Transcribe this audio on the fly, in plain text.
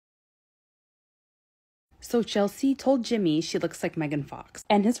So Chelsea told Jimmy she looks like Megan Fox.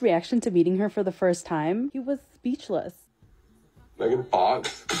 And his reaction to meeting her for the first time, he was speechless. Megan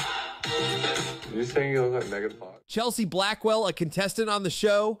Fox? You saying you look like Megan Fox? Chelsea Blackwell, a contestant on the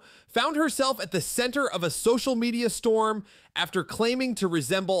show, found herself at the center of a social media storm after claiming to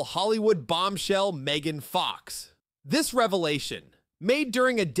resemble Hollywood bombshell Megan Fox. This revelation, made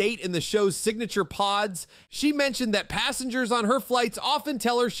during a date in the show's signature pods, she mentioned that passengers on her flights often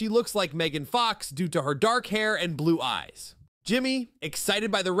tell her she looks like Megan Fox due to her dark hair and blue eyes. Jimmy,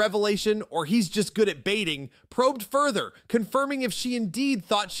 excited by the revelation, or he's just good at baiting, probed further, confirming if she indeed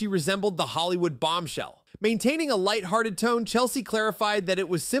thought she resembled the Hollywood bombshell. Maintaining a lighthearted tone, Chelsea clarified that it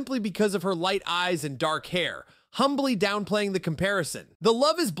was simply because of her light eyes and dark hair, humbly downplaying the comparison. The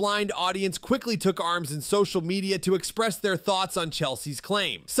Love is Blind audience quickly took arms in social media to express their thoughts on Chelsea's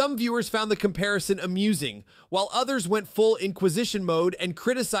claim. Some viewers found the comparison amusing, while others went full inquisition mode and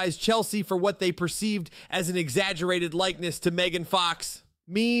criticized Chelsea for what they perceived as an exaggerated likeness to Megan Fox.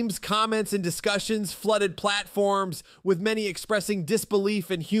 Memes, comments, and discussions flooded platforms, with many expressing disbelief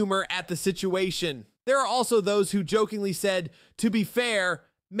and humor at the situation. There are also those who jokingly said, "To be fair,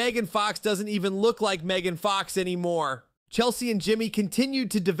 Megan Fox doesn't even look like Megan Fox anymore." Chelsea and Jimmy continued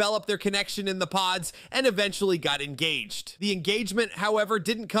to develop their connection in the pods and eventually got engaged. The engagement, however,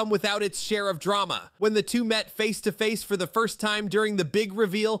 didn't come without its share of drama. When the two met face to face for the first time during the big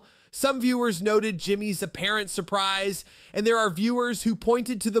reveal, some viewers noted Jimmy's apparent surprise, and there are viewers who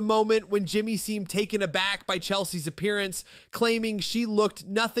pointed to the moment when Jimmy seemed taken aback by Chelsea's appearance, claiming she looked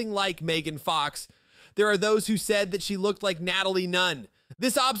nothing like Megan Fox. There are those who said that she looked like Natalie Nunn.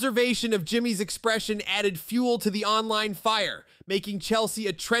 This observation of Jimmy's expression added fuel to the online fire, making Chelsea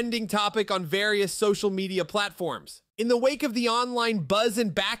a trending topic on various social media platforms. In the wake of the online buzz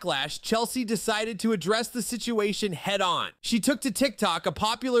and backlash, Chelsea decided to address the situation head-on. She took to TikTok, a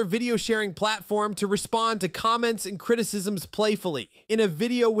popular video sharing platform, to respond to comments and criticisms playfully. In a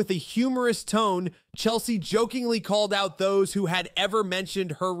video with a humorous tone, Chelsea jokingly called out those who had ever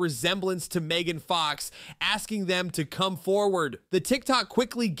mentioned her resemblance to Megan Fox, asking them to come forward. The TikTok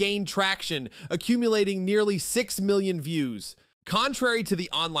quickly gained traction, accumulating nearly 6 million views. Contrary to the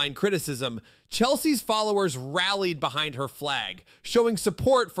online criticism, Chelsea's followers rallied behind her flag, showing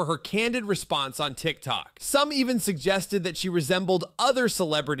support for her candid response on TikTok. Some even suggested that she resembled other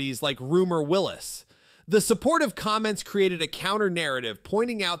celebrities like Rumor Willis. The supportive comments created a counter-narrative,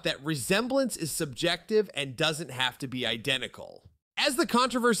 pointing out that resemblance is subjective and doesn't have to be identical. As the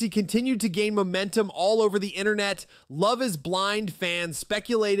controversy continued to gain momentum all over the internet, Love is Blind fans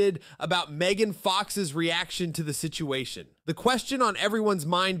speculated about Megan Fox's reaction to the situation. The question on everyone's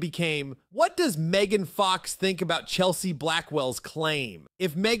mind became, what does Megan Fox think about Chelsea Blackwell's claim?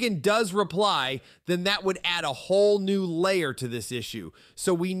 If Megan does reply, then that would add a whole new layer to this issue,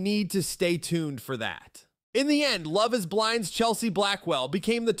 so we need to stay tuned for that. In the end, Love is Blind's Chelsea Blackwell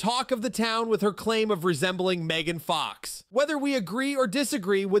became the talk of the town with her claim of resembling Megan Fox. Whether we agree or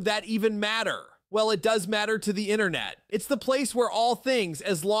disagree, would that even matter? Well, it does matter to the internet. It's the place where all things,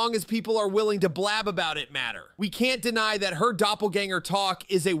 as long as people are willing to blab about it, matter. We can't deny that her doppelganger talk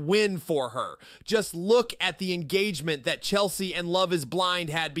is a win for her. Just look at the engagement that Chelsea and Love is Blind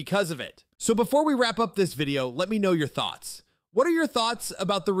had because of it. So before we wrap up this video, let me know your thoughts. What are your thoughts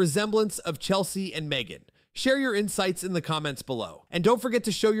about the resemblance of Chelsea and Megan? Share your insights in the comments below. And don't forget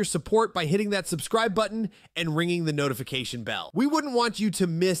to show your support by hitting that subscribe button and ringing the notification bell. We wouldn't want you to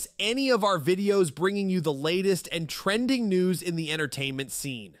miss any of our videos bringing you the latest and trending news in the entertainment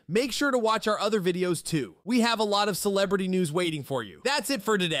scene. Make sure to watch our other videos too. We have a lot of celebrity news waiting for you. That's it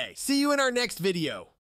for today. See you in our next video.